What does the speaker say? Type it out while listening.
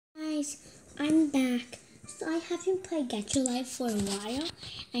guys, I'm back. So I haven't played Gacha Live for a while.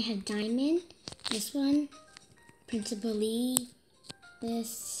 I have Diamond, this one, Principal Lee,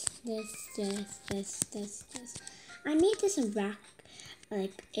 this. I made this a rock,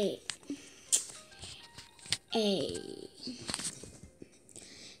 like a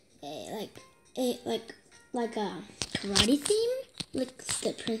karate theme. Like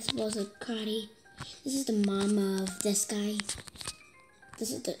the principles of karate. This is the mama of this guy.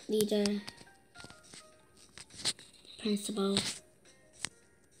 This is the leader. Principal.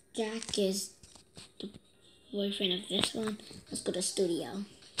 Jack is the boyfriend of this one. Let's go to studio.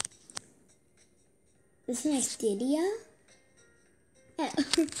 This is my studio? Yeah.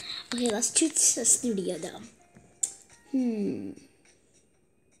 Okay, let's choose the studio though.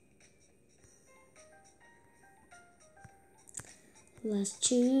 Let's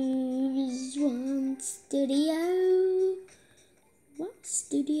choose one studio. What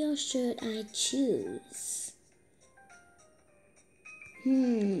studio should I choose?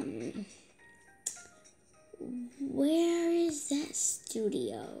 Where is that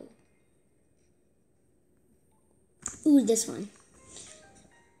studio? Ooh, this one.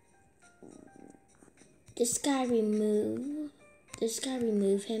 This guy remove. This guy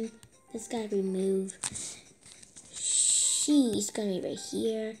remove him. This guy remove. She's gonna be right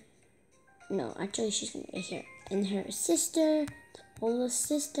here. No, actually she's gonna be right here. And her sister, the oldest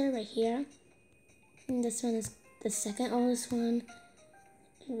sister, right here. And this one is the second oldest one.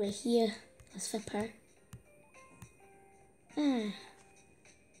 Right here. Let's flip her. And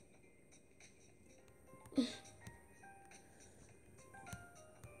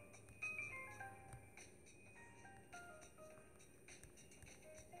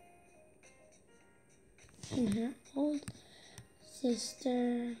her old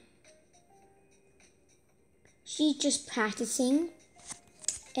sister. She's just practicing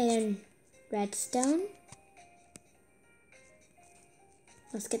in redstone.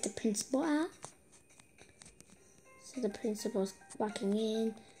 Let's get the principal out. So the principal's walking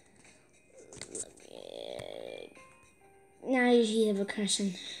in. Now you have a crush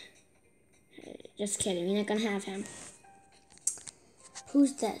on. Just kidding, you're not gonna have him.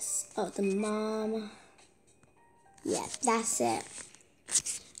 Who's this? Oh, the mom. Yeah, that's it.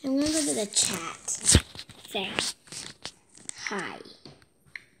 I'm gonna go to the chat. Say hi,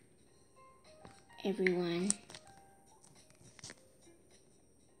 everyone.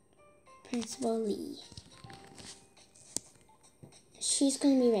 Principal Lee. She's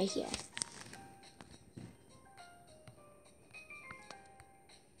gonna be right here.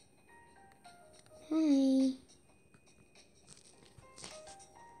 Hi.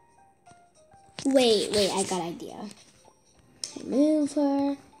 Wait, I got an idea. Remove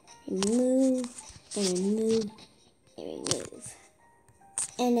her, remove, and remove, and remove.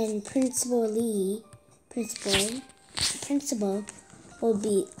 And then Principal Lee, principal will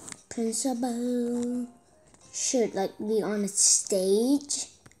be, principal should like be on a stage.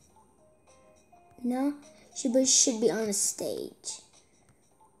 No, she should be on a stage.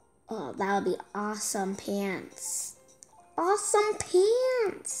 Oh, that would be awesome pants. Awesome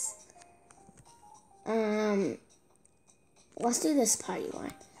pants. Let's do this party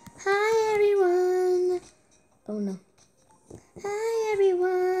one. Hi everyone. Oh no. Hi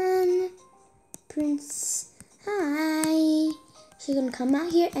everyone. Prince. Hi. She's gonna come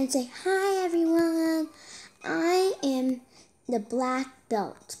out here and say hi everyone. I am the black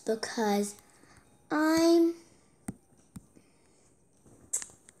belt because I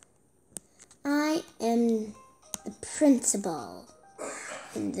am the principal.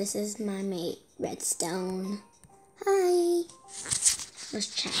 And this is my mate, Redstone. Hi. Let's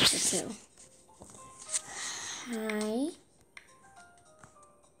chat the two. Hi.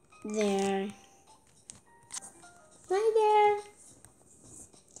 There. Hi there.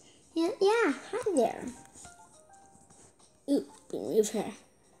 Yeah, hi there. Ooh, remove her.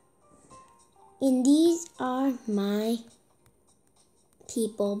 And these are my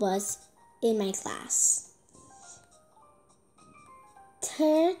people was in my class.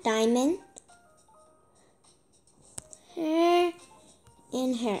 Her, Diamond, her,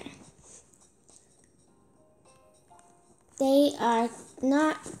 and her. They are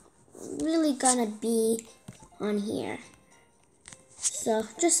not really gonna be on here. So,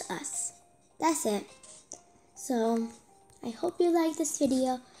 just us. That's it. So, I hope you liked this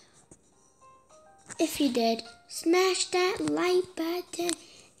video. If you did, smash that like button.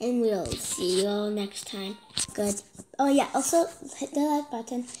 And we'll see you all next time. Good. Oh yeah, also hit the like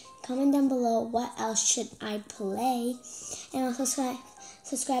button. Comment down below what else should I play. And also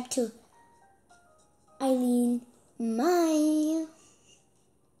subscribe to Eileen My.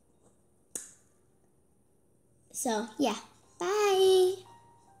 So, yeah.